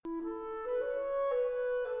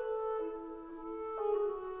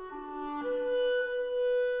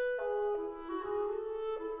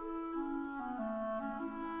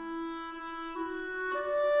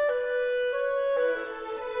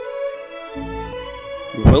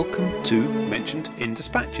Welcome to Mentioned in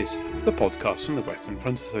Dispatches, the podcast from the Western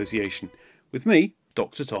Front Association, with me,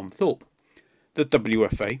 Dr. Tom Thorpe. The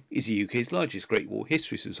WFA is the UK's largest Great War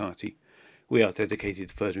History Society. We are dedicated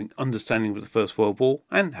to furthering understanding of the First World War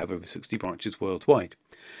and have over 60 branches worldwide.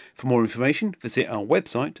 For more information, visit our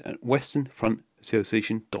website at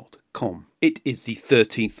westernfrontassociation.com. It is the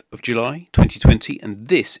 13th of July 2020 and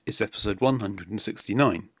this is episode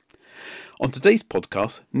 169. On today's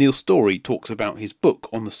podcast, Neil Storey talks about his book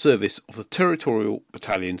on the service of the territorial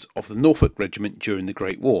battalions of the Norfolk Regiment during the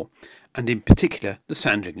Great War, and in particular the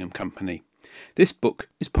Sandringham Company. This book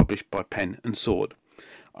is published by Pen and Sword.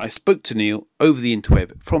 I spoke to Neil over the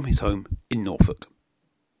interweb from his home in Norfolk.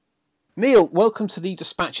 Neil, welcome to the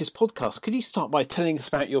Dispatches podcast. Could you start by telling us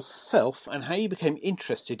about yourself and how you became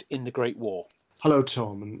interested in the Great War? Hello,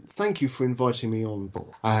 Tom, and thank you for inviting me on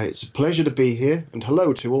board. It's a pleasure to be here, and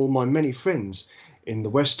hello to all my many friends in the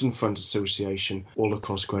Western Front Association all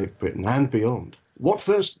across Great Britain and beyond. What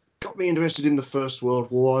first got me interested in the First World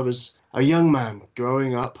War, I was a young man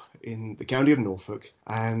growing up in the county of Norfolk,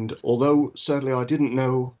 and although certainly I didn't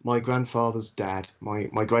know my grandfather's dad, my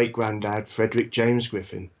great-granddad, Frederick James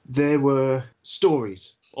Griffin, there were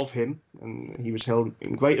stories of him, and he was held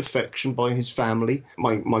in great affection by his family.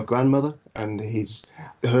 My grandmother and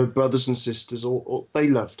her brothers and sisters, all they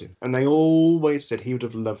loved him, and they always said he would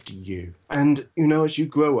have loved you. And you know, as you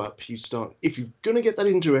grow up, you start, if you're going to get that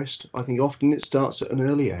interest, I think often it starts at an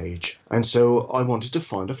early age. And so I wanted to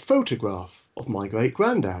find a photograph of my great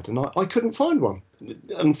granddad, and I couldn't find one.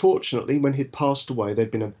 Unfortunately, when he'd passed away,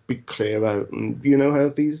 there'd been a big clear out, and you know how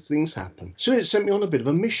these things happen. So it sent me on a bit of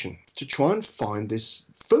a mission to try and find this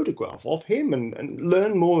photograph of him and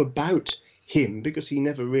learn more about him, because he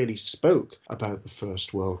never really spoke about the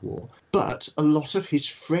First World War. But a lot of his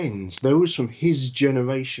friends, those from his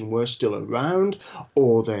generation, were still around,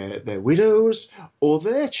 or their widows, or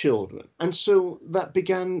their children. And so that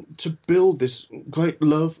began to build this great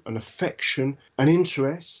love and affection and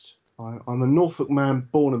interest. I'm a Norfolk man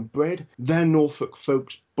born and bred. They're Norfolk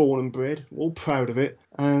folks born and bred, all proud of it.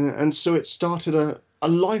 And so it started a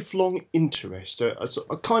lifelong interest, a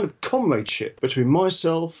kind of comradeship between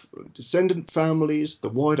myself, descendant families, the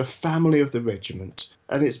wider family of the regiment.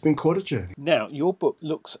 And it's been quite a journey. Now, your book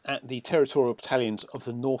looks at the territorial battalions of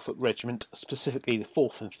the Norfolk Regiment, specifically the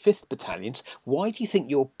 4th and 5th Battalions. Why do you think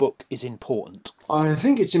your book is important? I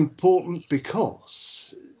think it's important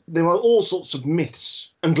because there are all sorts of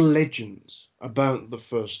myths and legends about the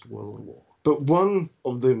First World War. But one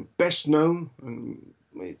of the best known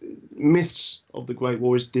myths of the Great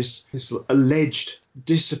War is this alleged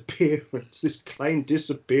disappearance, this claimed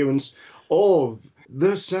disappearance of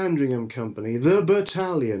the Sandringham Company, the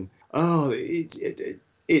battalion.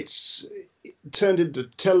 It's turned into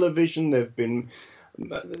television. There have been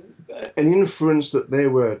an inference that there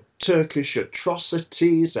were Turkish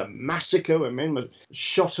atrocities, a massacre where men were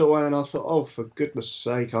shot away, and I thought, oh, for goodness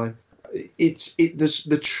sake,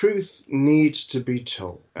 the truth needs to be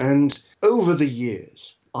told. And over the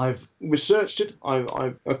years, I've researched it.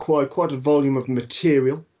 I've acquired quite a volume of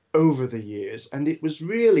material over the years, and it was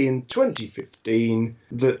really in 2015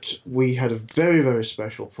 that we had a very, very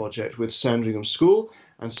special project with Sandringham School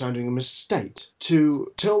and Sandringham Estate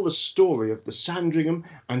to tell the story of the Sandringham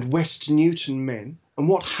and West Newton men and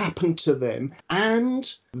what happened to them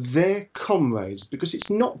and their comrades, because it's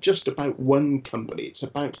not just about one company, it's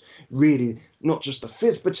about really not just the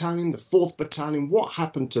 5th Battalion, the 4th Battalion, what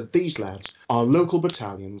happened to these lads, our local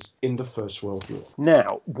battalions in the First World War.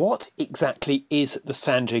 Now, what exactly is the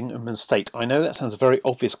Sandringham Estate? I know that sounds a very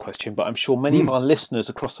obvious question, but I'm sure many of our listeners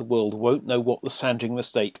across the world won't know what the Sandringham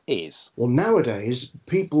Estate is. Well, nowadays,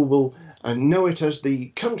 people will know it as the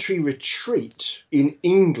country retreat in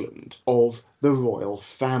England of the royal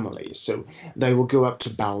family. So they will go up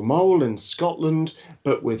to Balmoral in Scotland,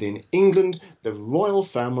 but within England, the royal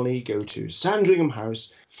family go to Sandringham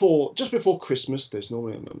House for just before Christmas. There's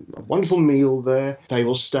normally a wonderful meal there. They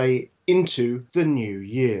will stay into the new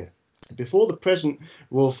year. Before the present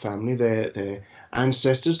royal family, their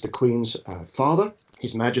ancestors, the Queen's father,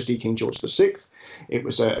 His Majesty King George VI, it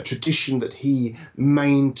was a tradition that he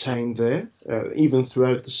maintained there, even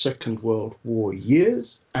throughout the Second World War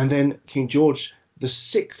years. And then King George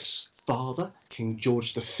VI's father, King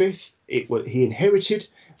George V, he inherited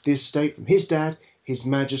the estate from his dad, His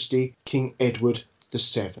Majesty King Edward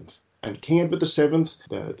VII. And King Edward VII,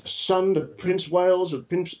 the son, the Prince of Wales,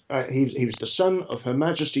 he was the son of Her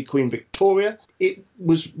Majesty Queen Victoria. It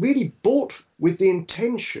was really bought with the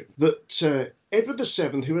intention that Edward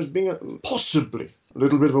VII, who was being possibly a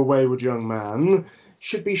little bit of a wayward young man,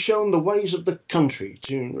 should be shown the ways of the country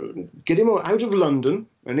to get him out of London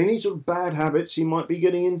and any sort of bad habits he might be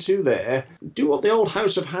getting into there. Do what the old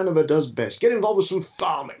House of Hanover does best. Get involved with some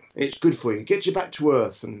farming. It's good for you. Get you back to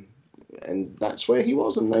earth. And that's where he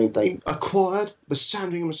was, and they acquired the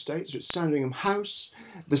Sandringham estates, it's Sandringham House,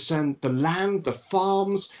 the land, the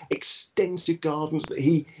farms, extensive gardens that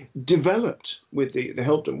he developed with the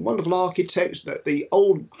help of wonderful architects. That the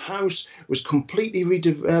old house was completely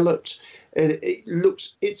redeveloped.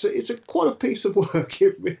 It's a quite a piece of work.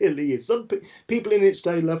 It really is. Some people in its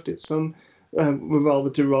day loved it. Some were rather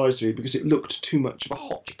derisory because it looked too much of a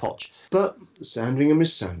hodgepodge. But Sandringham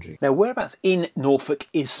is Sandringham. Now, whereabouts in Norfolk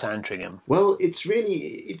is Sandringham? Well, it's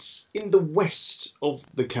in the west of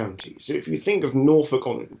the county. So if you think of Norfolk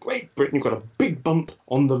on Great Britain, you've got a big bump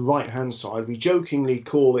on the right-hand side. We jokingly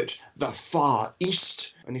call it the Far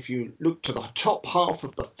East. And if you look to the top half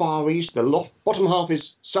of the Far East, the bottom half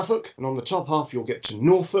is Suffolk. And on the top half, you'll get to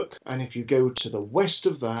Norfolk. And if you go to the west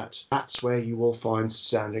of that, that's where you will find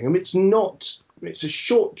Sandringham. It's a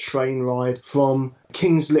short train ride from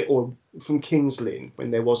King's Lynn,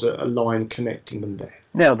 when there was a line connecting them there.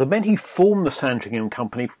 Now, the men who formed the Sandringham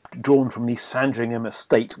Company, drawn from the Sandringham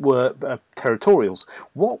estate, were territorials.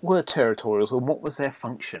 What were territorials and what was their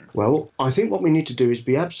function? Well, I think what we need to do is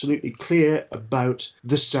be absolutely clear about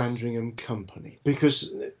the Sandringham Company,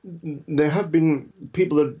 because there have been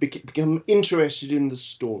people that have become interested in the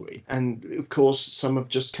story, and of course some have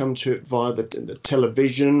just come to it via the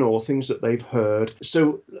television or things that they've heard.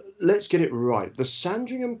 So let's get it right. The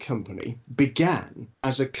Sandringham Company began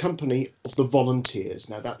as a company of the volunteers.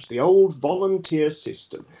 Now, that's the old volunteer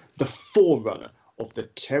system, the forerunner of the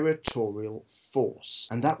territorial force.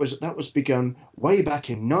 And that was begun way back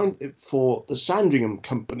for the Sandringham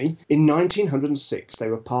Company in 1906. They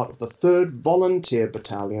were part of the 3rd Volunteer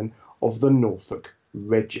Battalion of the Norfolk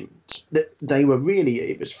Regiment. They were really,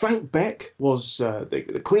 it was Frank Beck was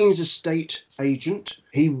the Queen's estate agent.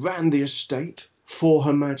 He ran the estate for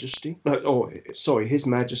Her Majesty, His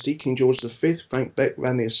Majesty, King George V. Frank Beck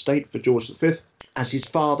ran the estate for George V, as his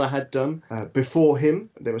father had done before him.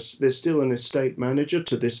 There's still an estate manager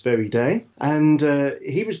to this very day, and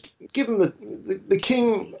he was given the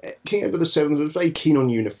King Edward VII was very keen on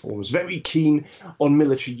uniforms, very keen on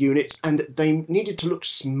military units, and they needed to look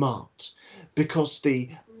smart because the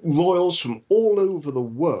royals from all over the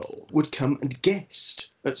world would come and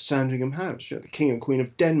guest at Sandringham House. You know, the King and Queen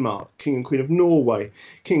of Denmark, King and Queen of Norway,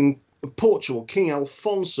 King of Portugal, King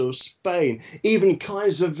Alfonso of Spain, even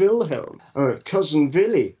Kaiser Wilhelm, Cousin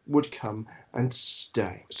Willy would come and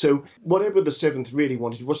stay. So whatever the 7th really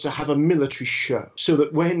wanted was to have a military show, so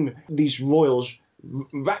that when these royals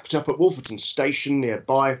racked up at Wolverton Station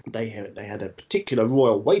nearby, they had a particular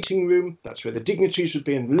royal waiting room. That's where the dignitaries would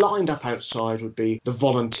be, and lined up outside would be the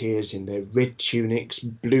volunteers in their red tunics,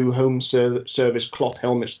 blue home service cloth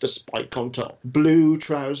helmets, the spike on top, blue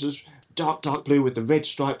trousers, dark blue with the red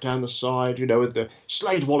stripe down the side, with the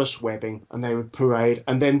Slade Wallace webbing, and they would parade.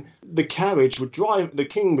 And then the carriage would drive, the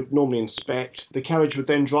king would normally inspect, the carriage would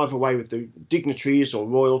then drive away with the dignitaries or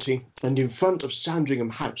royalty, and in front of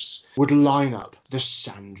Sandringham House would line up the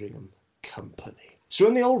Sandringham Company. So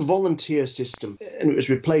when the old volunteer system, and it was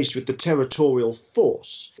replaced with the territorial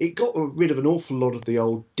force, it got rid of an awful lot of the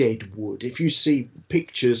old dead wood. If you see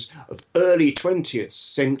pictures of early 20th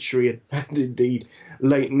century and indeed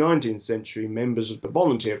late 19th century members of the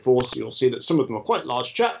volunteer force, you'll see that some of them are quite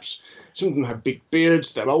large chaps, some of them have big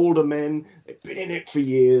beards, they're older men, they've been in it for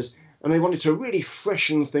years, and they wanted to really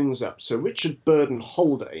freshen things up. So Richard Burden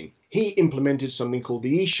Haldane, he implemented something called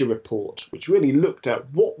the Esher Report, which really looked at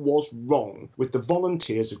what was wrong with the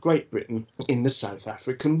volunteers of Great Britain in the South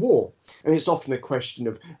African War. And it's often a question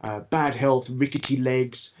of bad health, rickety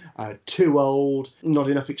legs, too old, not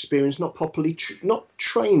enough experience, not properly not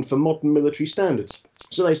trained for modern military standards.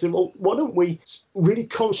 So they said, well, why don't we really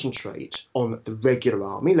concentrate on the regular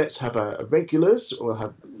army? Let's have regulars. We'll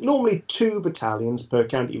have normally 2 battalions per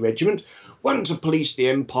county regiment, one to police the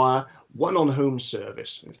empire, one on home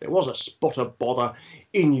service. If there was a spot of bother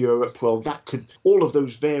in Europe, well, all of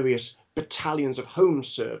those various battalions of home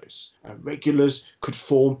service regulars could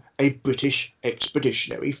form a British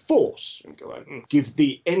expeditionary force and go out and give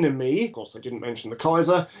the enemy, of course they didn't mention the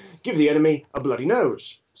Kaiser, give the enemy a bloody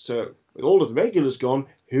nose. So with all of the regulars gone,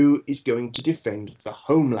 who is going to defend the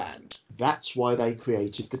homeland? That's why they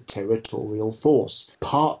created the territorial force.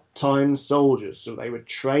 Part-time soldiers, so they would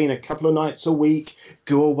train a couple of nights a week,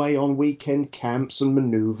 go away on weekend camps and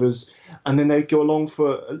manoeuvres, and then they'd go along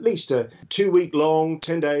for at least a 2-week-long,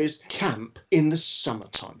 10 days camp in the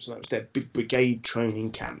summertime. So that was their big brigade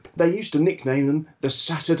training camp. They used to nickname them the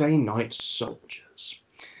Saturday Night Soldiers.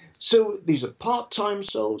 So these are part-time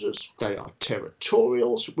soldiers, they are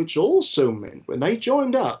territorials, which also meant when they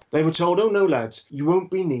joined up, they were told, oh no lads, you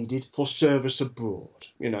won't be needed for service abroad.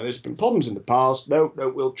 There's been problems in the past, no,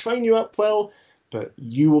 we'll train you up well, but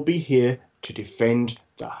you will be here to defend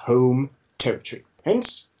the home territory.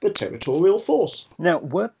 Hence, the territorial force. Now,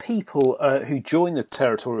 were people who joined the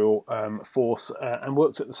territorial force and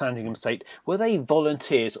worked at the Sandringham estate, were they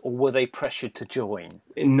volunteers or were they pressured to join?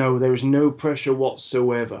 No, there was no pressure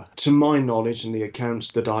whatsoever, to my knowledge and the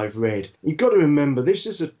accounts that I've read. You've got to remember, this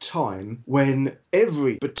is a time when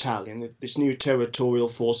every battalion, this new territorial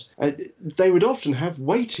force, they would often have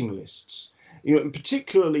waiting lists, and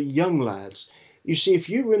particularly young lads. You see, if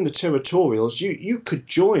you were in the territorials, you could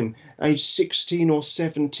join age 16 or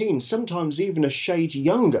 17, sometimes even a shade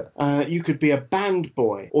younger. You could be a band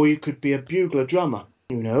boy or you could be a bugler drummer.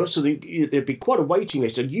 So there'd be quite a waiting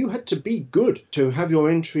list, and you had to be good to have your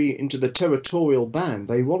entry into the territorial band.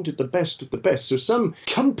 They wanted the best of the best. So some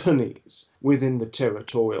companies within the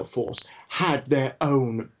territorial force had their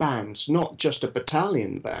own bands, not just a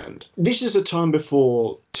battalion band. This is a time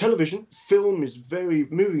before television, film is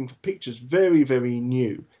moving pictures very, very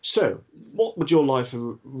new. So what would your life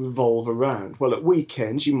revolve around? Well, at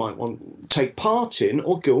weekends you might want to take part in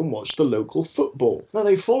or go and watch the local football. Now,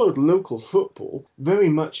 they followed local football very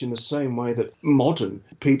much in the same way that modern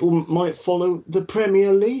people might follow the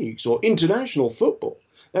Premier Leagues or international football.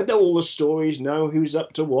 They know all the stories, know who's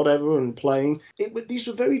up to whatever and playing. These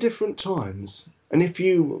were very different times. And if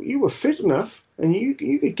you were fit enough and you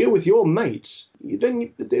could go with your mates,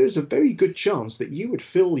 then there is a very good chance that you would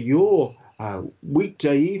fill your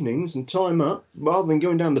weekday evenings and time up, rather than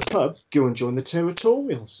going down the pub, go and join the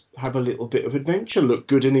territorials. Have a little bit of adventure, look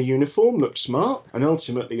good in a uniform, look smart, and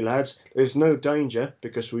ultimately, lads, there's no danger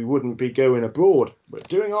because we wouldn't be going abroad. We're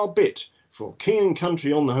doing our bit for king and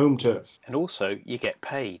country on the home turf. And also, you get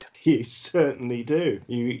paid. You certainly do.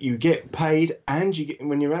 You get paid, and you get,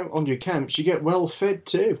 when you're out on your camps, you get well fed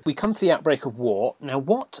too. We come to the outbreak of war. Now,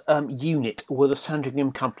 what unit were the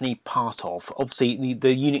Sandringham Company part of? Obviously,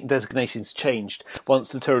 the unit designations changed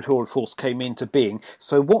once the territorial force came into being.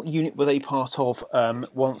 So what unit were they part of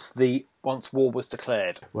once war was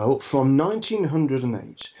declared? Well, from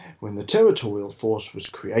 1908, when the territorial force was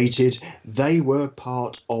created, they were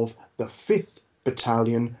part of the 5th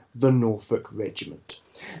Battalion, the Norfolk Regiment.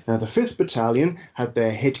 Now, the 5th Battalion had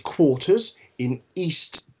their headquarters in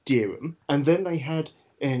East Dereham, and then they had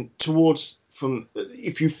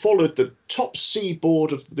if you followed the top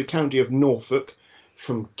seaboard of the county of Norfolk,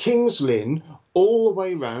 from King's Lynn all the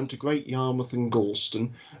way round to Great Yarmouth and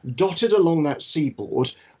Galston, dotted along that seaboard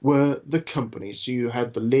were the companies. So you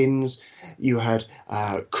had the Lynns, you had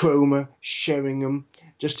Cromer, Sheringham,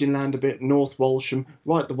 just inland a bit, North Walsham,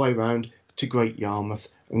 right the way round to Great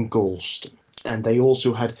Yarmouth and Galston. And they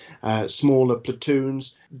also had smaller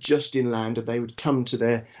platoons just inland, and they would come to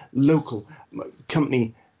their local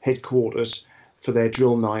company headquarters for their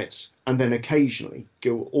drill nights, and then occasionally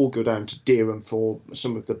go down to Dereham for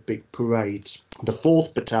some of the big parades. The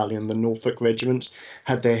 4th Battalion, the Norfolk Regiment,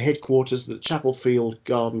 had their headquarters at the Chapelfield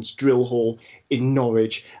Gardens Drill Hall in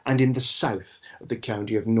Norwich, and in the south of the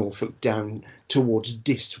county of Norfolk down towards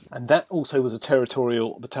Diss. And that also was a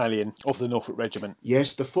territorial battalion of the Norfolk Regiment.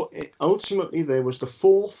 Yes, ultimately there was the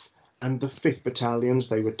 4th and the 5th Battalions.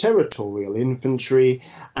 They were territorial infantry,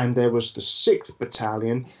 and there was the 6th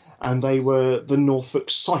Battalion, and they were the Norfolk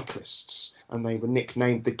Cyclists, and they were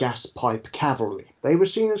nicknamed the Gas Pipe Cavalry. They were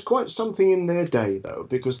seen as quite something in their day, though,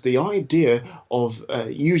 because the idea of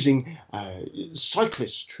using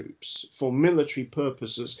cyclist troops for military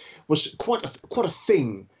purposes was quite a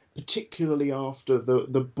thing, particularly after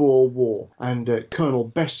the Boer War, and Colonel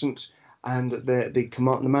Besant and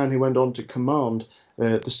the man who went on to command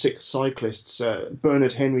the 6th Cyclists,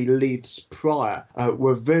 Bernard Henry Leith's Prior,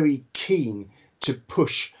 were very keen to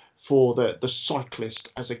push for the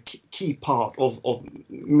cyclist as a key part for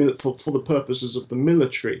the purposes of the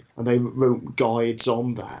military, and they wrote guides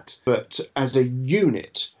on that. But as a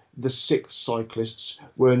unit, the 6th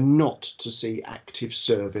Cyclists were not to see active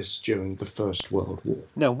service during the First World War.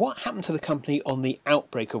 Now, what happened to the company on the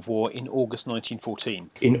outbreak of war in August 1914?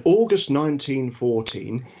 In August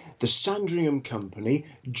 1914, the Sandringham Company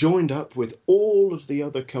joined up with all of the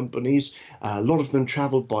other companies. A lot of them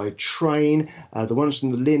travelled by train, the ones from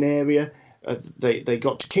the Lynn area. They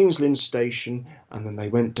got to King's Lynn Station, and then they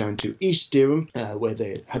went down to East Dereham, where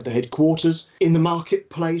they had the headquarters. In the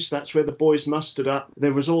marketplace, that's where the boys mustered up.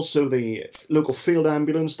 There was also the local field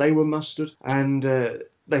ambulance. They were mustered, and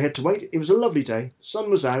they had to wait. It was a lovely day. The sun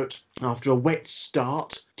was out after a wet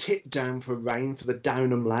start, tipped down for rain for the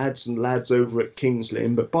Downham lads and lads over at King's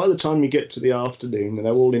Lynn. But by the time you get to the afternoon, and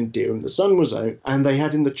they're all in Dereham, the sun was out, and they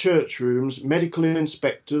had in the church rooms medical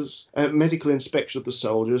inspection of the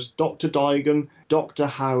soldiers, Dr. Digan, Dr.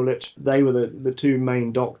 Howlett. They were the two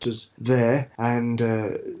main doctors there, and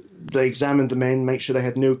they examined the men, make sure they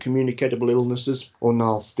had no communicable illnesses or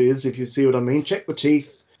nasties, if you see what I mean. Check the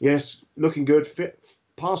teeth. Yes, looking good, fit,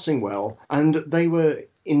 passing well. And they were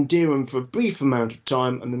in Dereham for a brief amount of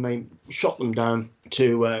time, and then they shot them down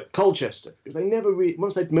to Colchester, because they never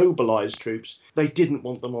once they'd mobilised troops, they didn't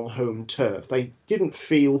want them on home turf. They didn't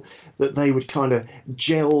feel that they would kind of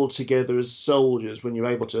gel together as soldiers when you're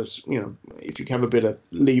able to, if you have a bit of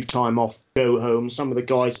leave time off, go home. Some of the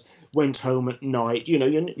guys went home at night. You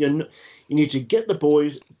need to get the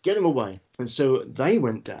boys, get them away. And so they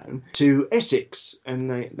went down to Essex, and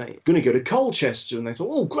they're going to go to Colchester, and they thought,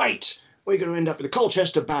 oh, great, we're going to end up with the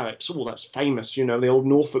Colchester Barracks. Oh, that's famous. The old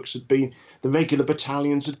Norfolks had been, the regular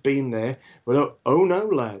battalions had been there. But oh no,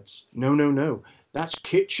 lads. No. That's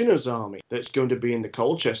Kitchener's army that's going to be in the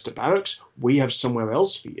Colchester Barracks. We have somewhere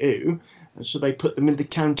else for you. And so they put them in the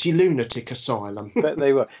County Lunatic Asylum. But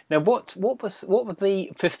they were. Now, what were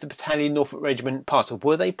the 5th Battalion Norfolk Regiment part of?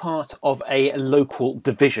 Were they part of a local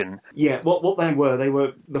division? Yeah, what they were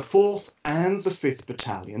the 4th and the 5th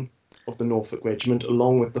Battalion of the Norfolk Regiment,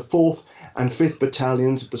 along with the 4th and 5th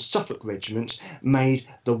Battalions of the Suffolk Regiment, made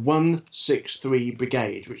the 163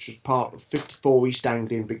 Brigade, which was part of 54 East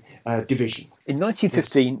Anglian Division. In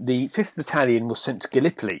 1915, the 5th Battalion was sent to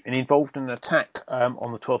Gallipoli and involved in an attack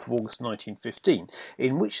on the 12th of August 1915,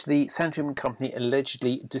 in which the Sandringham Company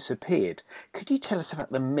allegedly disappeared. Could you tell us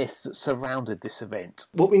about the myths that surrounded this event?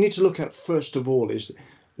 What we need to look at first of all is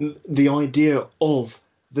the idea of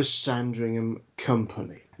the Sandringham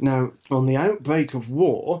Company. Now, on the outbreak of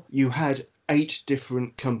war, you had 8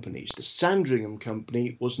 different companies. The Sandringham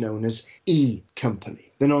Company was known as E Company.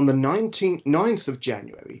 Then on the 9th of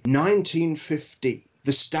January 1915,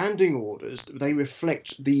 the standing orders, they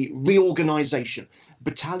reflect the reorganisation.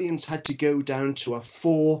 Battalions had to go down to a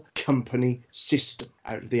 4-company system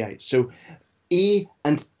out of the 8. So E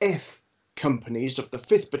and F companies of the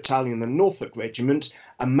 5th Battalion and Norfolk Regiment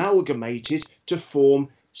amalgamated to form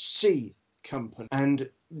C Company. And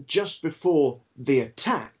just before the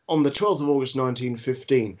attack, on the 12th of August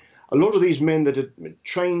 1915, a lot of these men that had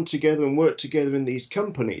trained together and worked together in these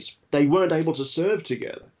companies, they weren't able to serve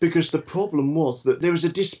together, because the problem was that there was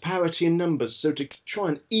a disparity in numbers. So to try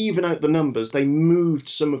and even out the numbers, they moved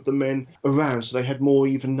some of the men around, so they had more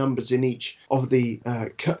even numbers in each of the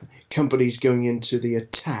companies going into the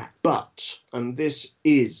attack. But, and this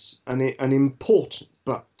is an important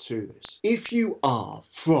but to this, if you are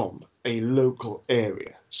from a local area,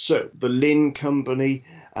 so the Lynn Company,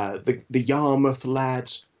 the Yarmouth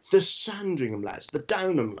lads, the Sandringham lads, the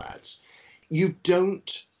Downham lads, you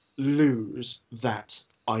don't lose that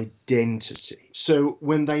identity. So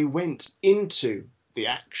when they went into the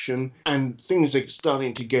action and things are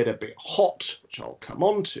starting to get a bit hot, which I'll come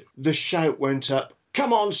on to, the shout went up,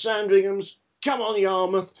 come on Sandringhams, come on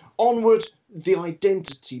Yarmouth, onward. The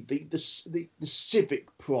identity, the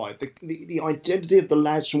civic pride, the identity of the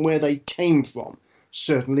lads from where they came from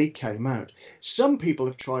certainly came out. Some people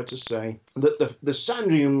have tried to say that the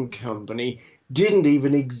Sandringham Company didn't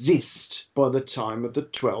even exist by the time of the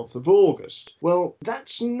 12th of August. Well,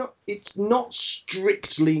 it's not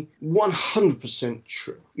strictly 100%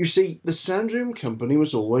 true. You see, the Sandringham Company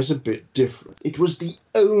was always a bit different. It was the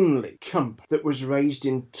only company that was raised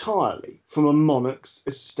entirely from a monarch's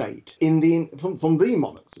estate, from the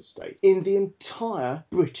monarch's estate, in the entire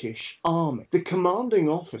British Army. The commanding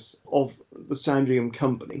officer of the Sandringham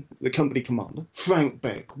Company, the company commander, Frank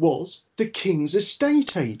Beck, was the King's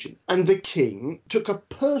estate agent, and the King took a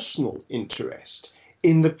personal interest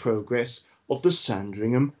in the progress of the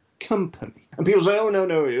Sandringham Company. And people say, oh, no,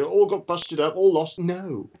 it all got busted up, all lost.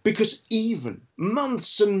 No, because even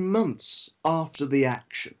months and months after the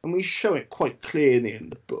action, and we show it quite clearly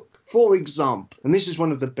in the book, for example, and this is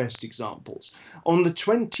one of the best examples, on the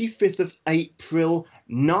 25th of April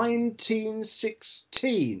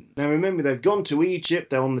 1916. Now remember, they've gone to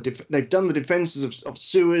Egypt, they've done the defences of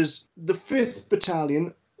Suez. The 5th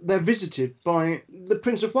Battalion, they're visited by the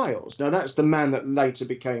Prince of Wales. Now that's the man that later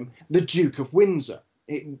became the Duke of Windsor,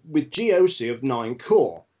 with GOC of 9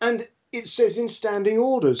 Corps. And it says in standing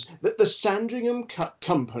orders that the Sandringham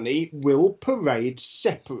Company will parade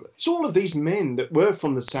separate. So all of these men that were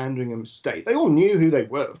from the Sandringham estate, they all knew who they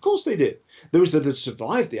were. Of course they did. Those that had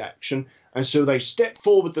survived the action, and so they stepped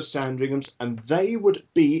forward, the Sandringhams, and they would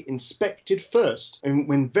be inspected first. And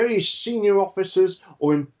when very senior officers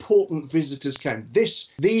or important visitors came,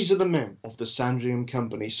 these are the men of the Sandringham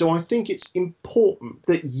Company. So I think it's important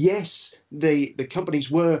that, yes, the companies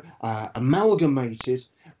were amalgamated,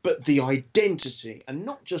 but the identity, and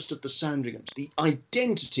not just of the Sandringhams, the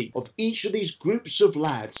identity of each of these groups of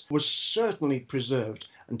lads was certainly preserved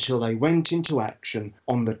until they went into action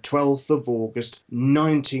on the 12th of August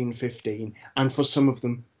 1915, and for some of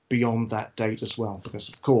them beyond that date as well, because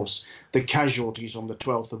of course the casualties on the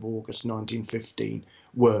 12th of August 1915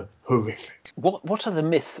 were horrific. What are the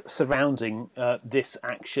myths surrounding this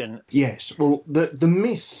action? Yes, well, the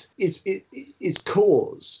myth is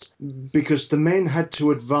caused because the men had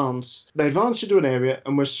to advance. They advanced into an area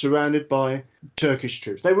and were surrounded by Turkish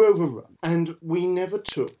troops. They were overrun, and we never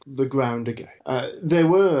took the ground again. There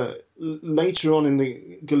were, later on in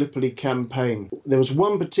the Gallipoli campaign, there was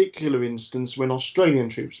one particular instance when Australian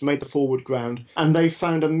troops made the forward ground and they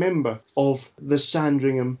found a member of the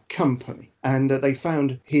Sandringham Company. And they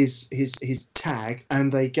found his tag,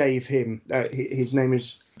 and they gave him, his name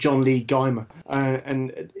is John Lee Guymer,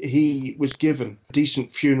 and he was given a decent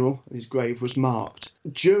funeral. His grave was marked.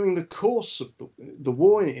 During the course of the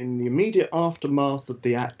war, in the immediate aftermath of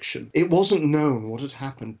the action, it wasn't known what had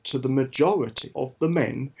happened to the majority of the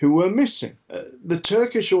men who were missing. The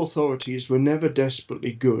Turkish authorities were never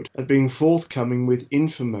desperately good at being forthcoming with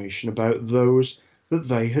information about those that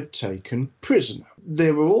they had taken prisoner.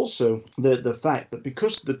 There were also the fact that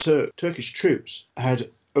because the Turkish troops had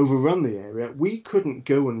overrun the area, we couldn't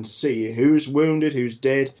go and see who's wounded, who's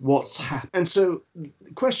dead, what's happened. And so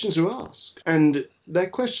questions are asked, and they're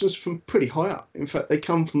questions from pretty high up. In fact, they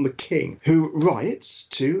come from the King, who writes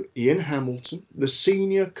to Ian Hamilton, the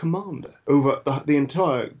senior commander over the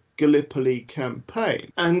entire Gallipoli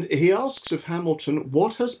campaign, and he asks of Hamilton,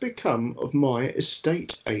 what has become of my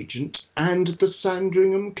estate agent and the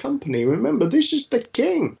Sandringham Company? Remember, this is the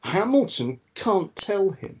King. Hamilton can't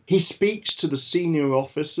tell him. He speaks to the senior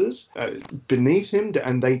officers beneath him,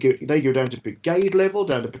 and they go down to brigade level,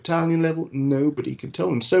 down to battalion level. Nobody can tell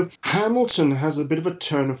him. So Hamilton has a bit of a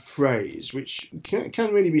turn of phrase, which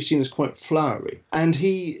can really be seen as quite flowery. And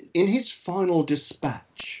he, in his final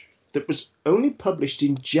dispatch, that was only published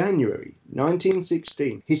in January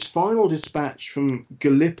 1916, his final dispatch from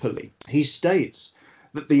Gallipoli, he states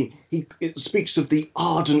that it speaks of the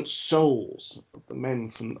ardent souls of the men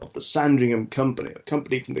of the Sandringham Company, a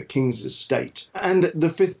company from the King's estate, and the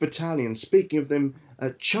 5th Battalion, speaking of them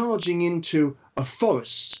charging into a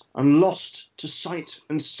forest and lost to sight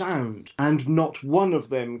and sound, and not one of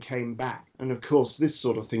them came back. And of course this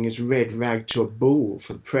sort of thing is red rag to a bull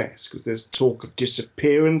for the press, because there's talk of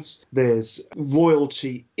disappearance, there's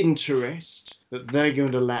royalty interest that they're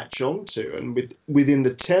going to latch onto, and within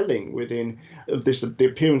the telling, the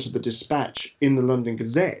appearance of the dispatch in the London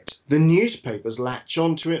Gazette, the newspapers latch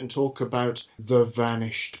onto it and talk about the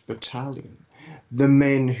vanished battalion, the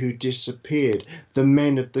men who disappeared, the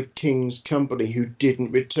men of the King's Company who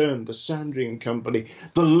didn't return, the Sandringham Company,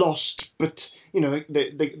 the lost, but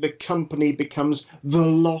the company becomes the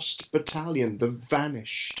lost battalion, the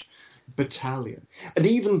vanished battalion. And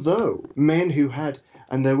even though men who had,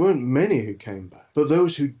 and there weren't many who came back, but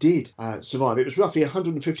those who did survive, it was roughly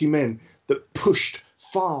 150 men that pushed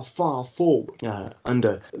far, far forward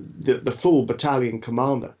under the full battalion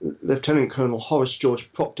commander, Lieutenant Colonel Horace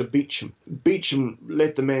George Proctor Beecham. Beecham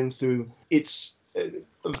led the men through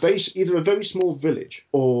either a very small village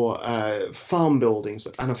or farm buildings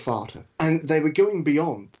at Anafarta. And they were going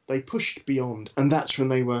beyond, they pushed beyond, and that's when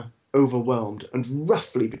they were overwhelmed, and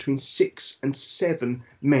roughly between 6 and 7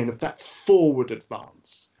 men of that forward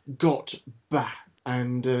advance got back,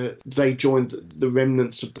 and they joined the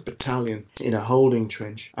remnants of the battalion in a holding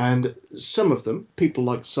trench. And some of them, people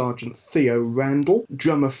like Sergeant Theo Randall,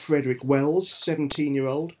 drummer Frederick Wells,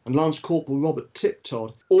 17-year-old, and Lance Corporal Robert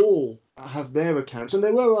Tiptodd, all have their accounts, and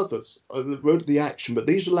there were others that wrote the action, but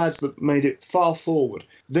these were lads that made it far forward.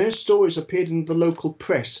 Their stories appeared in the local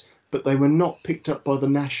press, but they were not picked up by the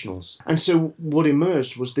nationals. And so what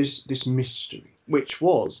emerged was this mystery, which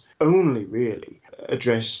was only really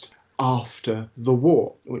addressed after the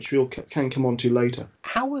war, which we can come on to later.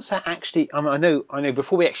 How was that actually? I know.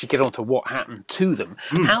 Before we actually get on to what happened to them,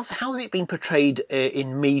 how has it been portrayed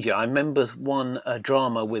in media? I remember one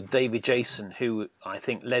drama with David Jason, who I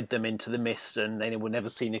think led them into the mist, and they were never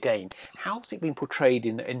seen again. How's it been portrayed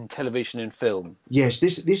in television and film? Yes,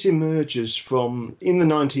 this emerges from in the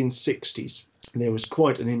 1960s. There was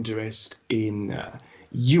quite an interest in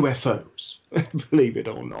UFOs, believe it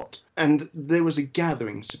or not. And there was a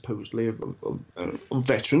gathering, supposedly, of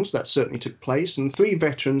veterans. That certainly took place. And 3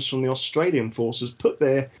 veterans from the Australian forces put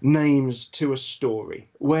their names to a story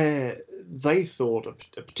where they thought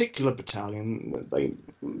a particular battalion,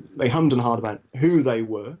 they hummed and hawed about who they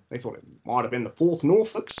were. They thought it might have been the 4th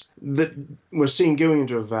Norfolks that were seen going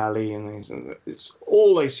into a valley, and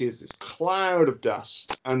all they see is this cloud of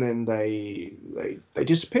dust, and then they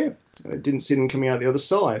disappear. I didn't see them coming out the other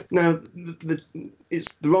side. Now,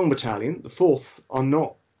 it's the wrong battalion. The 4th are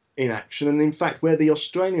not in action, and in fact, where the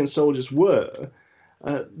Australian soldiers were,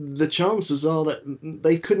 the chances are that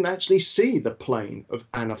they couldn't actually see the plane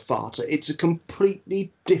of Anafarta. It's a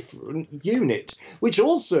completely different unit, which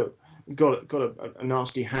also got a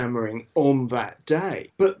nasty hammering on that day.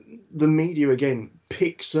 But the media, again,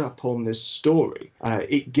 picks up on this story.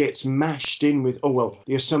 It gets mashed in with,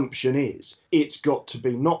 the assumption is it's got to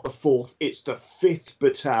be not the 4th, it's the 5th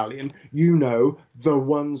Battalion, the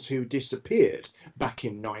ones who disappeared back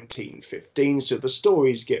in 1915. So the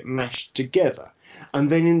stories get mashed together. And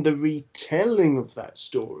then in the retelling of that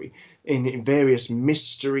story, in various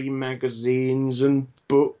mystery magazines and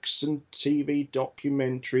books and TV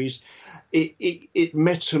documentaries, it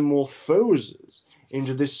metamorphoses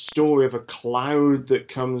into this story of a cloud that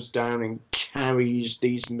comes down and carries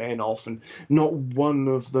these men off, and not one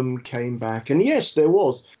of them came back. And yes, there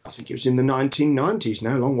was, I think it was in the 1990s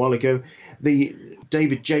now, a long while ago, the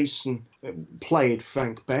David Jason played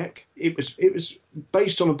Frank Beck. It was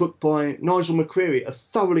based on a book by Nigel McCreary, a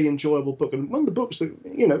thoroughly enjoyable book, and one of the books that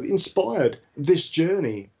inspired this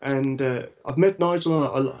journey. And I've met Nigel,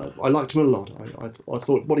 and I liked him a lot. I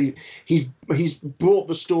thought he's brought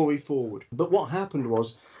the story forward. But what happened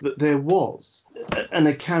was that there was an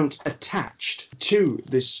account attached to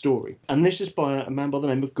this story, and this is by a man by the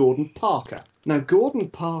name of Gordon Parker. Now, Gordon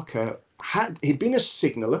Parker he'd been a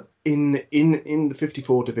signaller in the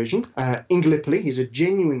 54 Division in Gallipoli. He's a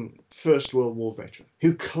genuine First World War veteran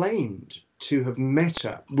who claimed to have met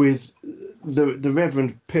up with the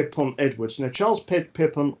Reverend Pierpont Edwards. Now, Charles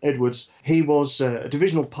Pierpont Edwards, he was a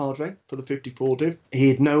divisional padre for the 54 Div. He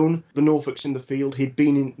had known the Norfolks in the field. He'd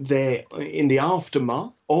been there in the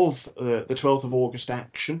aftermath of the 12th of August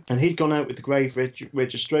action, and he'd gone out with the Grave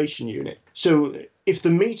Registration Unit. So if the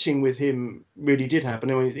meeting with him really did happen,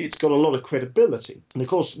 it's got a lot of credibility. And of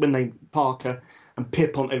course, when Parker and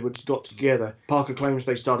Pierpont Edwards got together, Parker claims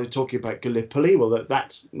they started talking about Gallipoli. Well,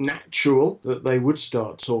 that's natural that they would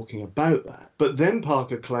start talking about that. But then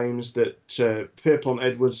Parker claims that Pierpont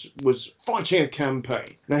Edwards was fighting a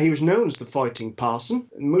campaign. Now, he was known as the Fighting Parson,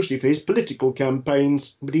 mostly for his political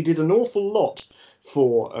campaigns, but he did an awful lot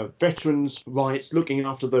for veterans' rights, looking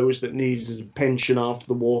after those that needed a pension after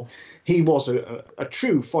the war. He was a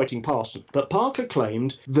true fighting parson. But Parker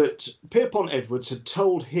claimed that Pierpont Edwards had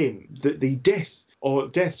told him that the deaths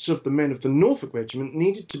of the men of the Norfolk Regiment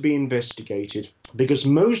needed to be investigated because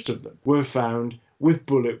most of them were found with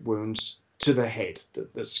bullet wounds to the head.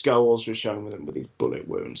 The skulls were shown with these bullet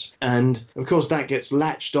wounds. And, of course, that gets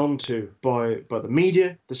latched onto by the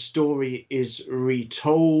media. The story is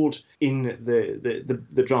retold in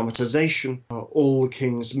the dramatisation, All the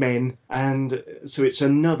King's Men. And so it's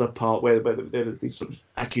another part where there's these sort of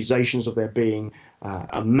accusations of there being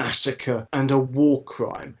a massacre and a war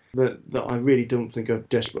crime that I really don't think are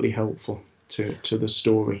desperately helpful to the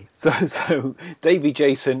story. So Davy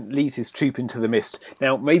Jason leads his troop into the mist.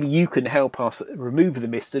 Now, maybe you can help us remove the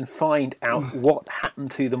mist and find out what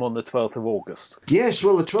happened to them on the 12th of August. Yes,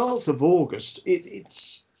 well, the 12th of August,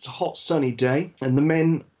 it's a hot sunny day, and the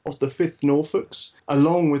men of the 5th Norfolks,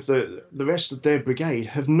 along with the rest of their brigade,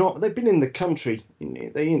 they've been in the country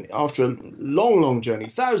after a long journey,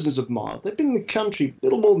 thousands of miles. They've been in the country a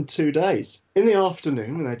little more than 2 days. In the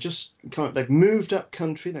afternoon, they've moved up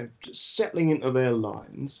country, they're just settling into their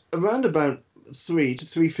lines. Around about 3 to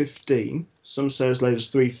 3:15, some say as late as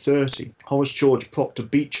 3:30, Horace George Proctor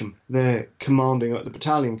Beecham, their the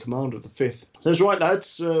battalion commander of the 5th, says, "Right,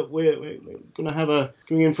 lads, we're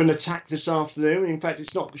going in for an attack this afternoon. In fact, it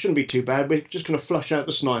shouldn't be too bad. We're just going to flush out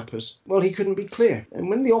the snipers." Well, he couldn't be clear. And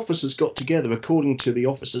when the officers got together, according to the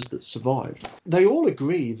officers that survived, they all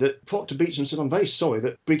agree that Proctor Beecham said, "I'm very sorry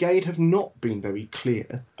that brigade have not been very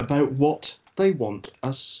clear about what they want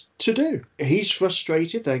us to do. He's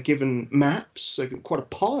frustrated. They're given maps, quite a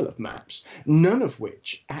pile of maps, none of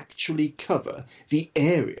which actually cover the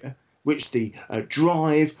area which the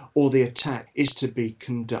drive or the attack is to be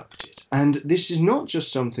conducted. And this is not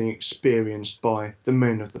just something experienced by the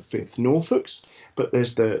men of the 5th Norfolks, but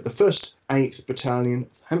there's the 1st 8th Battalion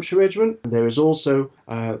Hampshire Regiment, and there is also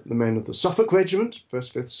the men of the Suffolk Regiment,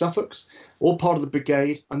 1st 5th Suffolks, all part of the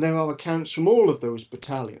brigade, and there are accounts from all of those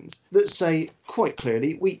battalions that say quite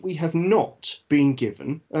clearly we have not been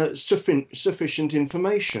given sufficient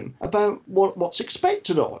information about what's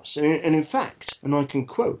expected of us. And in fact, and I can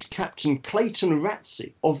quote Captain Clayton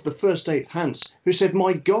Ratsey of the 1st 8th Hants, who said,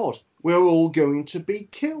 "My God, we're all going to be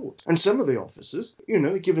killed." And some of the officers,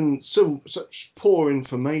 given such poor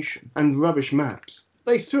information and rubbish maps,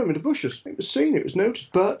 they threw them into bushes. It was seen, it was noted.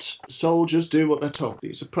 But soldiers do what they're told.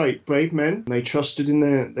 These are brave men. They trusted in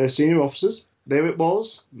their senior officers. There it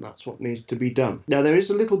was, and that's what needs to be done. Now, there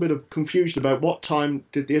is a little bit of confusion about what time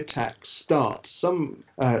did the attack start. Some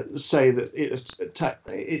say that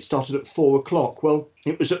it started at 4 o'clock. Well,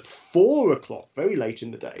 it was at 4 o'clock, very late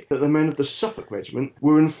in the day, that the men of the Suffolk Regiment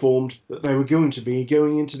were informed that they were going to be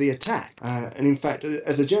going into the attack. And in fact,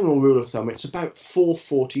 as a general rule of thumb, it's about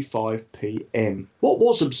 4:45 p.m. What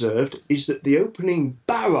was observed is that the opening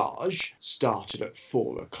barrage started at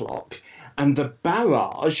 4 o'clock, and the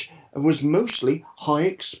barrage was mostly high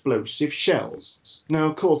explosive shells. Now,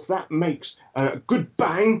 of course, that makes a good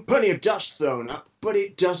bang, plenty of dust thrown up, but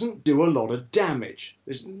it doesn't do a lot of damage.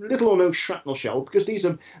 There's little or no shrapnel shell, because these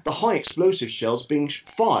are the high explosive shells being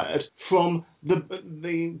fired from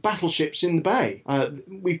the battleships in the bay.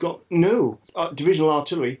 We've got no divisional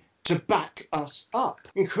artillery to back us up.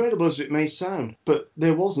 Incredible as it may sound, but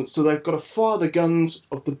there wasn't. So they've got to fire the guns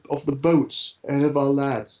of the boats ahead of our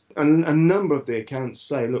lads. And a number of the accounts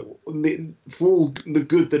say, look, for all the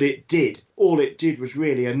good that it did, all it did was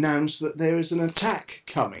really announce that there is an attack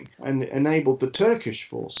coming and enabled the Turkish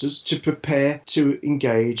forces to prepare to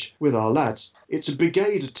engage with our lads. It's a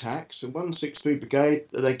brigade attack, so 163 Brigade,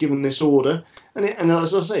 they're given this order, and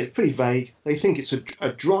as I say, it's pretty vague. They think it's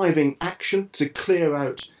a driving action to clear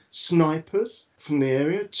out snipers from the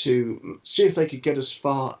area to see if they could get as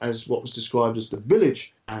far as what was described as the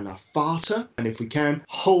village Anafarta, and if we can,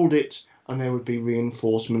 hold it, and there would be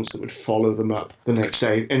reinforcements that would follow them up the next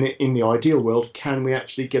day. And in the ideal world, can we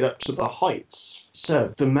actually get up to the heights?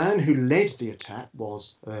 So the man who led the attack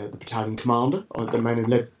was the battalion commander, or the man who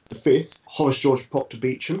led the 5th, Horace George Proctor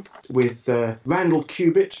Beecham, with Randall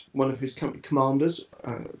Cubitt, one of his company commanders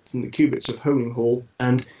from the Cubitts of Honing Hall,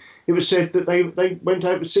 and it was said that they went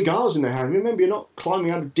out with cigars in their hand. Remember, you're not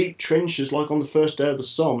climbing out of deep trenches like on the first day of the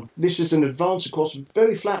Somme. This is an advance across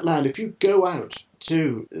very flat land. If you go out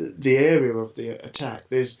to the area of the attack,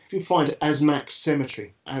 if you find Asmack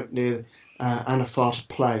Cemetery out near Anafarta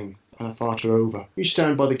Plain, Anafarta over. You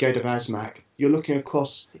stand by the gate of Asmack, you're looking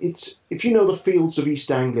across. If you know the fields of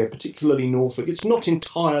East Anglia, particularly Norfolk, it's not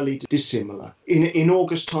entirely dissimilar. In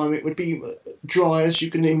August time, it would be dry, as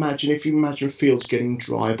you can imagine, if you imagine fields getting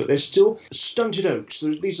dry, but there's still stunted oaks.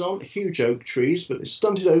 These aren't huge oak trees, but there's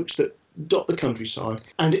stunted oaks that dot the countryside,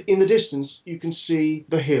 and in the distance you can see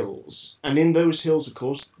the hills, and in those hills, of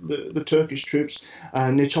course, the Turkish troops,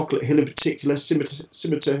 near Chocolate Hill in particular,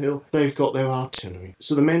 Scimitar Hill, they've got their artillery.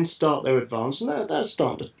 So the men start their advance, and they're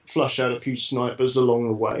starting to flush out a few snipers along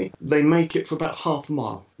the way. They make it for about half a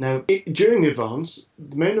mile. Now, during the advance,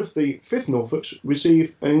 the men of the 5th Norfolks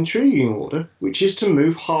receive an intriguing order, which is to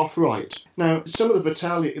move half right. Now, some of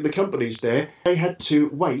the companies there, they had to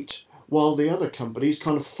wait while the other companies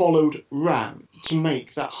kind of followed round to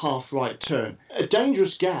make that half-right turn. A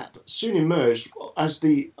dangerous gap soon emerged as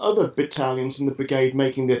the other battalions in the brigade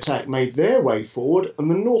making the attack made their way forward,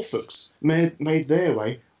 and the Norfolks made their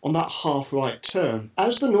way on that half-right turn.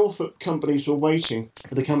 As the Norfolk companies were waiting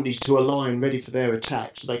for the companies to align ready for their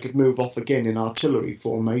attack so they could move off again in artillery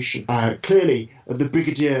formation, clearly the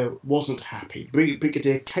Brigadier wasn't happy.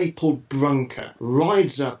 Brigadier Capel Brunker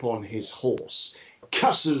rides up on his horse,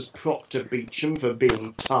 cusses Proctor Beecham for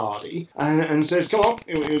being tardy, and says, come on,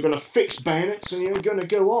 you're going to fix bayonets and you're going to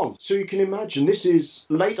go on. So you can imagine, this is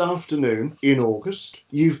late afternoon in August.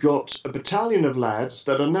 You've got a battalion of lads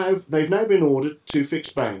that they've now been ordered to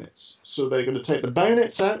fix bayonets. So they're going to take the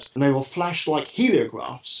bayonets out and they will flash like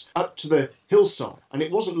heliographs up to the hillside. And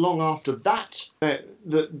it wasn't long after that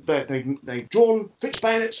they've drawn, fixed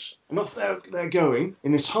bayonets, and off they're going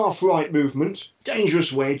in this half-right movement,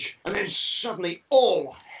 dangerous wedge, and then suddenly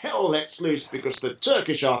all hell lets loose because the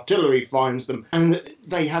Turkish artillery finds them, and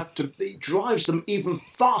it drives them even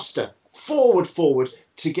faster forward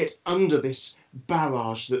to get under this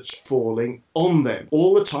barrage that's falling on them.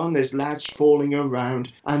 All the time there's lads falling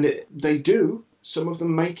around, and some of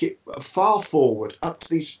them make it far forward up to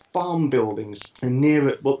these farm buildings and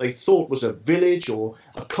near what they thought was a village or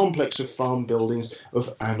a complex of farm buildings of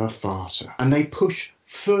Anafarta. And they push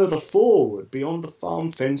further forward beyond the farm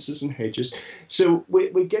fences and hedges. So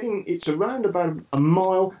it's around about a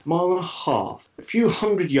mile and a half, a few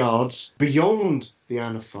hundred yards beyond the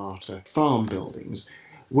Anafarta farm buildings,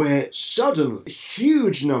 where suddenly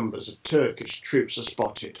huge numbers of Turkish troops are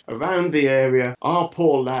spotted around the area. Our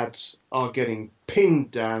poor lads are getting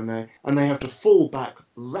pinned down there, and they have to fall back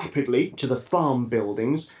rapidly to the farm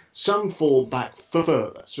buildings. Some fall back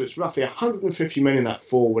further, so it's roughly 150 men in that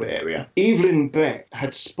forward area. Evelyn Beck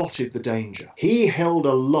had spotted the danger. He held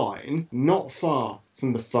a line not far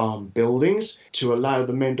from the farm buildings to allow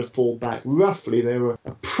the men to fall back. Roughly, there were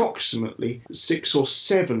approximately 6 or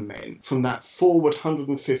 7 men from that forward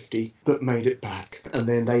 150 that made it back. And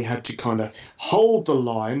then they had to kind of hold the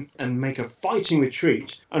line and make a fighting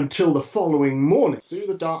retreat until the following morning, through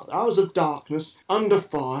the dark hours of darkness, under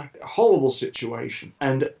fire. A horrible situation.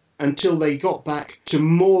 And until they got back to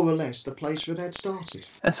more or less the place where they'd started.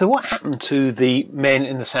 And so what happened to the men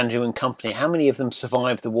in the Sandringham Company? How many of them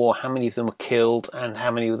survived the war? How many of them were killed? And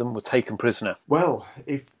how many of them were taken prisoner? Well,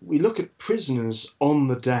 if we look at prisoners on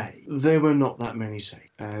the day, there were not that many taken.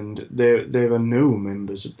 And there are no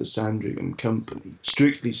members of the Sandringham Company,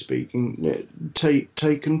 strictly speaking,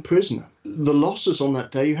 taken prisoner. The losses on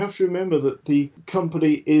that day, you have to remember that the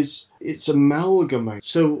company it's amalgamated,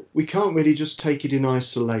 so we can't really just take it in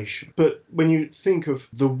isolation. But when you think of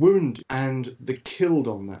the wounded and the killed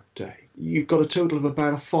on that day, you've got a total of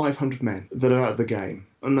about 500 men that are out of the game.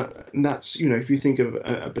 And that's, if you think of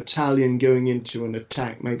a battalion going into an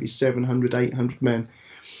attack, maybe 700, 800 men,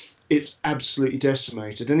 it's absolutely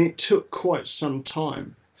decimated. And it took quite some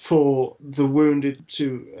time for the wounded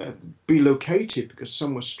to be located, because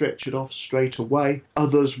some were stretchered off straight away,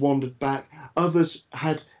 others wandered back, others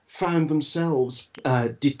had found themselves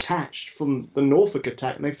detached from the Norfolk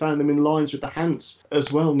attack, and they found them in lines with the Hants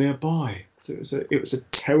as well nearby. So it was a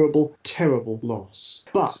terrible, terrible loss.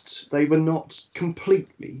 But they were not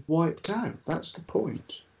completely wiped out. That's the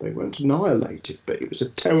point. They weren't annihilated, but it was a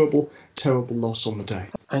terrible, terrible loss on the day.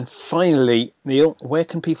 And finally, Neil, where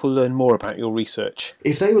can people learn more about your research?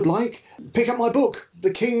 If they would like, pick up my book,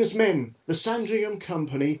 The King's Men, the Sandringham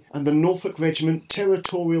Company and the Norfolk Regiment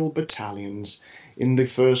Territorial Battalions in the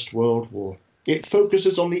First World War. It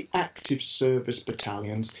focuses on the active service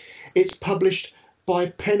battalions. It's published by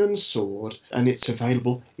Pen and Sword, and it's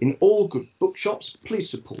available in all good bookshops.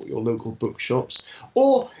 Please support your local bookshops.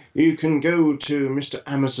 Or you can go to Mr.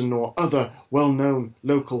 Amazon or other well-known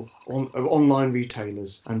local online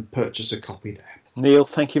retailers and purchase a copy there. Neil,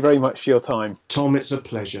 thank you very much for your time. Tom, it's a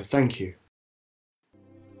pleasure. Thank you.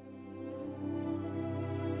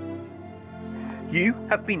 You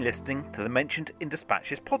have been listening to the Mentioned in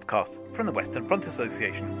Dispatches podcast from the Western Front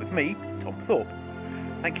Association with me, Tom Thorpe.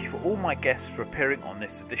 Thank you for all my guests for appearing on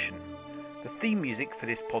this edition. The theme music for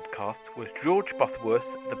this podcast was George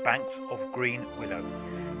Butterworth's The Banks of Green Willow.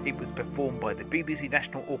 It was performed by the BBC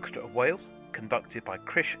National Orchestra of Wales, conducted by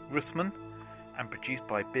Krish Russman, and produced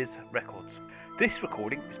by Biz Records. This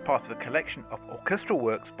recording is part of a collection of orchestral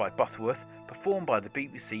works by Butterworth, performed by the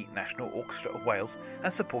BBC National Orchestra of Wales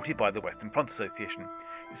and supported by the Western Front Association.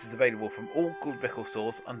 This is available from all good record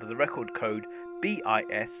stores under the record code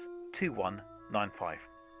BIS 2195.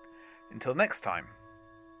 Until next time.